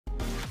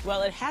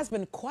Well, it has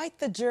been quite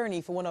the journey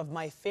for one of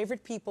my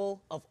favorite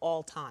people of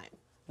all time,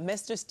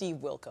 Mr. Steve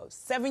Wilkos.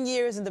 7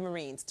 years in the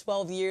Marines,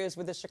 12 years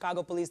with the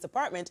Chicago Police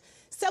Department,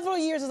 several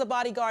years as a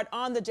bodyguard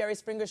on the Jerry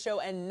Springer Show,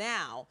 and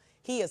now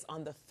he is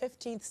on the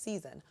 15th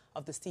season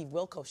of the Steve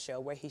Wilkos Show,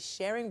 where he's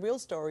sharing real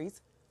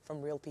stories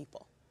from real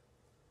people.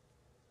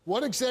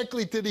 What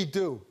exactly did he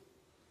do?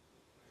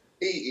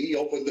 He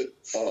opened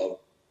the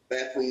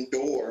bathroom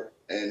door,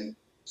 and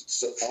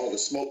all the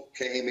smoke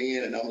came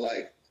in, and I'm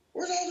like,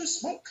 where's all this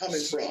smoke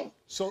coming from?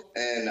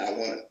 And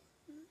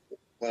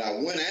when I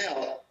went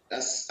out, I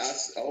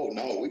said, oh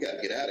no, we got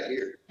to get out of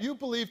here. You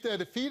believe that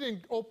if he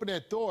didn't open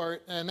that door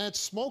and that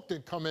smoke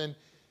didn't come in,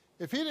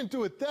 if he didn't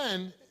do it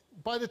then,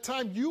 by the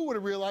time you would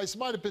have realized, it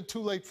might have been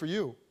too late for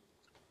you.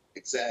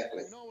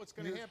 Exactly. You know what's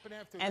going to happen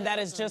after and that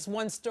is just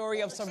one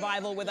story of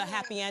survival with a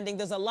happy ending.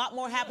 There's a lot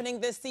more happening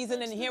this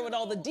season, and here with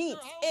all the deets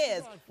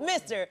is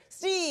Mr.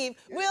 Steve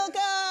Wilkos.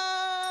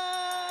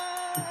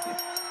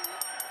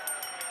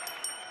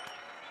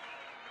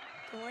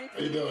 Good morning.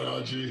 How you doing,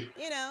 Audrey?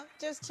 You know,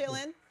 just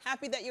chilling.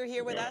 Happy that you're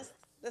here with us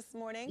this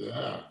morning.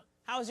 Yeah.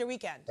 How was your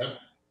weekend?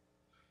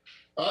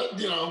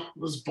 You know, it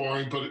was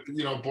boring, but,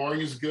 you know,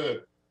 boring is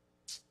good.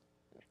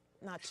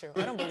 Not true.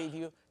 I don't believe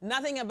you.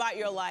 Nothing about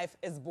your life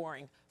is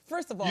boring.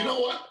 First of all... You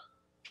know what?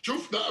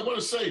 Truth, I want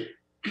to say,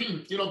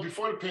 you know,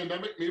 before the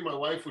pandemic, me and my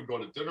wife would go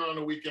to dinner on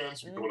the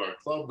weekends. We'd go to our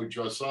club. We'd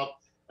dress up.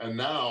 And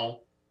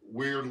now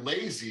we're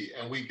lazy,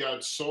 and we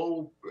got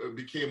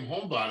became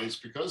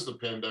homebodies because of the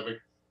pandemic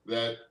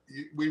that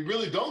we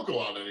really don't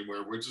go out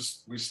anywhere.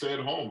 We stay at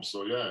home.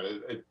 So, yeah,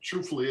 it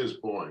truthfully is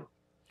boring.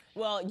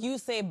 Well, you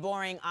say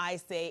boring, I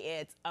say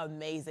it's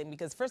amazing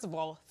because, first of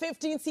all,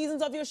 15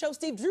 seasons of your show,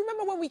 Steve. Do you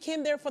remember when we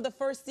came there for the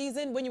first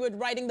season when you were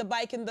riding the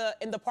bike in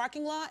the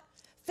parking lot?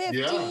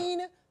 15?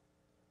 Yeah.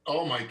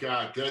 Oh, my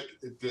God.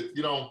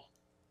 You know,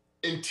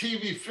 in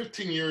TV,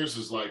 15 years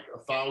is like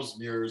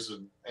 1,000 years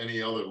in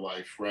any other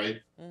life,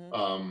 right?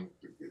 Mm-hmm.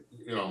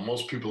 You know,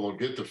 most people don't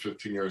get to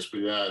 15 years.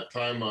 But, yeah,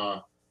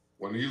 time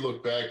when you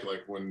look back,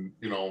 like when,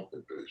 you know,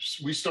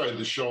 we started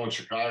the show in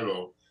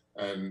Chicago,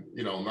 and,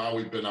 you know, now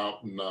we've been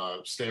out in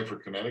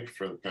Stamford, Connecticut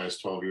for the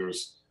past 12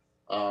 years.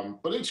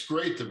 But it's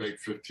great to make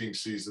 15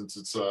 seasons.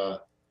 It's,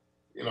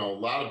 you know, a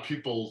lot of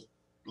people,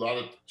 a lot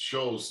of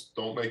shows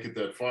don't make it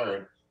that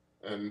far.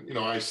 And, you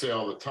know, I say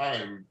all the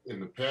time in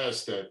the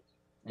past that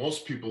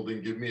most people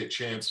didn't give me a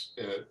chance.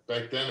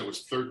 Back then it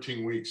was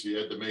 13 weeks. You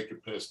had to make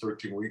it past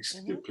 13 weeks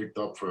to get picked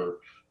up for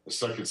a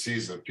second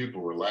season.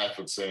 People were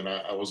laughing, saying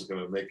I wasn't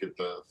going to make it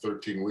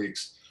 13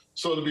 weeks.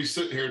 So to be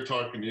sitting here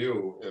talking to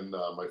you in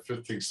my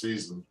 15th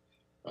season,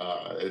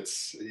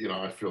 it's, you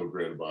know, I feel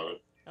great about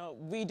it. Oh,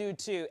 we do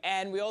too.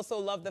 And we also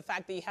love the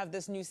fact that you have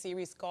this new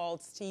series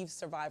called Steve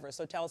Survivor.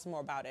 So tell us more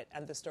about it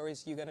and the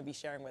stories you're going to be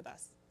sharing with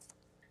us.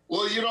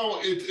 Well, you know,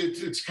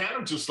 it's kind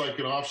of just like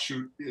an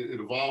offshoot. It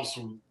evolves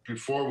from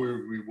before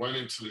we went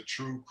into the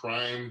true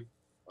crime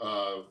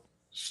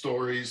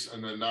stories,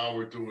 and then now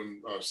we're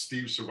doing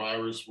Steve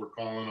Survivors, we're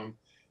calling them.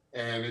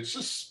 And it's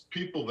just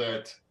people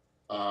that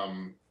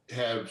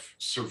have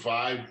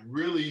survived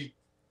really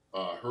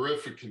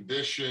horrific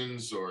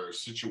conditions or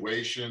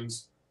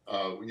situations.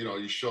 You know,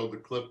 you showed the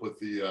clip with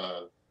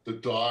the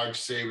dog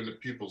saving the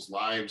people's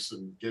lives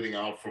and getting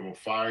out from a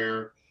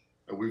fire.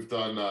 And we've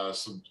done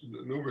some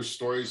numerous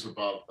stories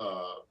about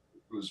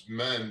it was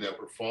men that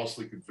were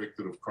falsely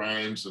convicted of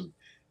crimes and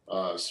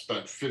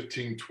spent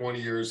 15,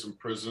 20 years in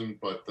prison.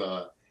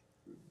 But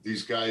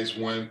these guys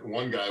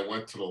one guy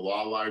went to the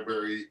law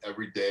library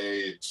every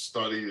day and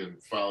studied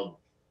and filed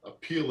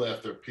appeal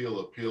after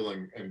appeal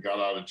and got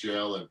out of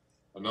jail. And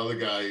another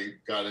guy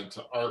got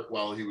into art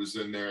while he was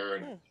in there,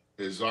 and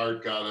his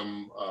art got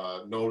him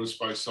noticed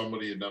by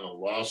somebody, and then a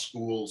law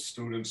school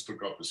students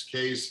took up his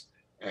case,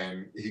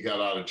 and he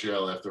got out of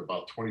jail after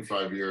about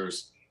 25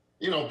 years.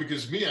 You know,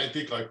 because me, I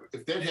think, like,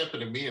 if that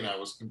happened to me and I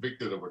was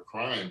convicted of a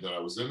crime that I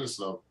was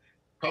innocent of,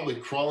 probably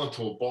crawl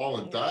into a ball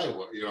and die,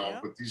 you know.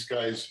 But these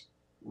guys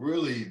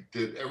really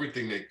did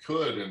everything they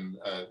could. And,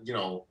 you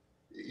know,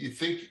 you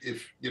think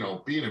if, you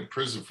know, being in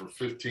prison for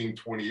 15,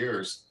 20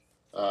 years,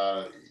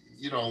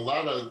 you know, a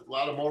lot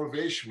of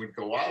motivation would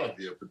go out of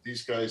you. But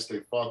these guys,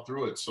 they fought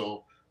through it.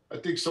 So I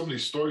think some of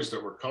these stories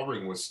that we're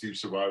covering with Steve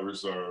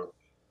Survivors are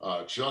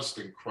just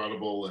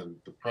incredible, and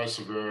the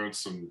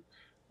perseverance and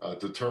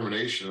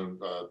determination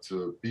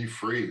to be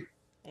free.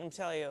 I'll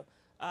tell you,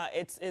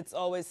 it's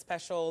always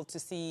special to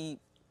see,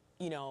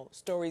 you know,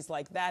 stories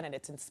like that, and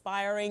it's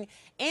inspiring.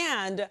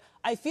 And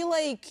I feel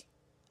like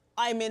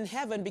I'm in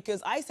heaven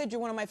because I said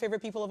you're one of my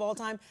favorite people of all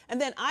time, and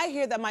then I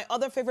hear that my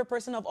other favorite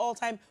person of all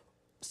time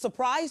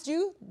surprised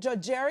you,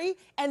 Judge Jerry,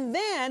 and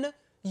then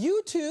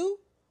you two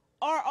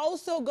are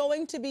also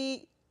going to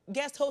be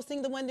guest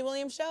hosting the Wendy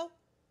Williams Show.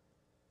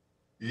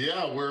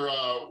 Yeah,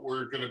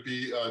 we're going to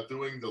be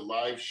doing the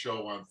live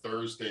show on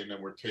Thursday, and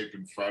then we're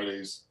taping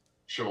Friday's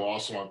show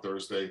also on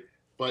Thursday.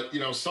 But, you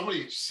know,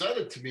 somebody said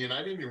it to me, and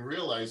I didn't even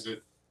realize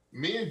it.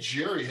 Me and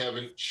Jerry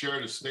haven't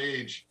shared a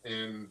stage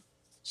in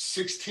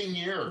 16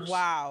 years.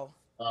 Wow.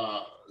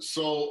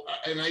 So,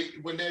 and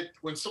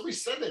when somebody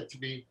said that to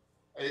me,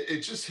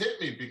 it just hit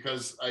me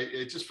because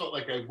it just felt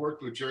like I've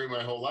worked with Jerry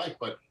my whole life,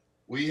 but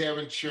we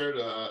haven't shared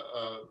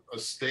a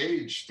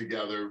stage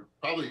together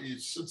probably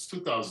since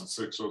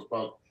 2006, so it's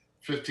about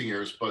 15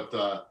 years.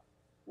 But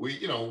we,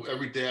 you know,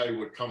 every day I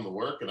would come to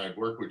work and I'd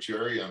work with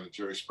Jerry on the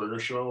Jerry Springer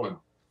Show,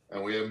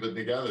 and we haven't been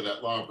together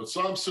that long. But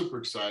so I'm super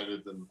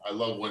excited, and I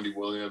love Wendy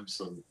Williams,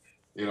 and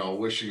you know,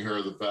 wishing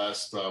her the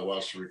best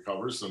while she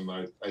recovers. And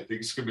I think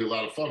it's going to be a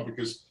lot of fun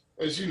because,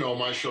 as you know,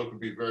 my show can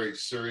be very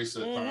serious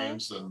at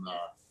times, and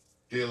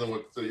dealing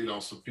with you know,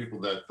 some people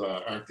that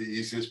aren't the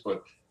easiest.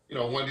 But you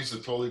know, Wendy's a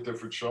totally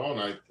different show,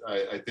 and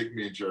I think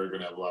me and Jerry are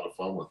going to have a lot of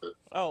fun with it.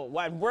 Oh,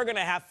 well, we're going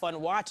to have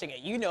fun watching it.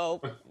 You know,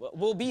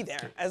 we'll be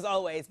there, as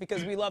always,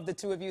 because we love the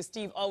two of you.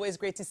 Steve, always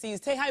great to see you.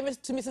 Say hi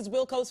to Mrs.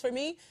 Wilkos for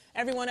me.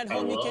 Everyone at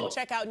home, you can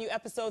check out new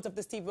episodes of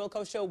the Steve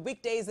Wilkos Show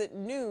weekdays at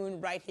noon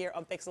right here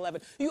on Pix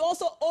 11. You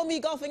also owe me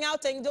golfing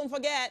outing. Don't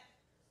forget.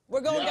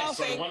 We're going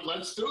golfing. So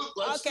let's do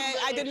it. Okay,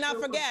 I did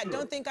not forget. Sure.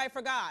 Don't think I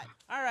forgot.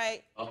 All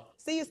right.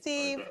 See you,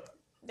 Steve.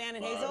 Dan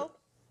and Hazel.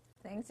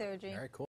 Thanks, Sergi. All right, cool.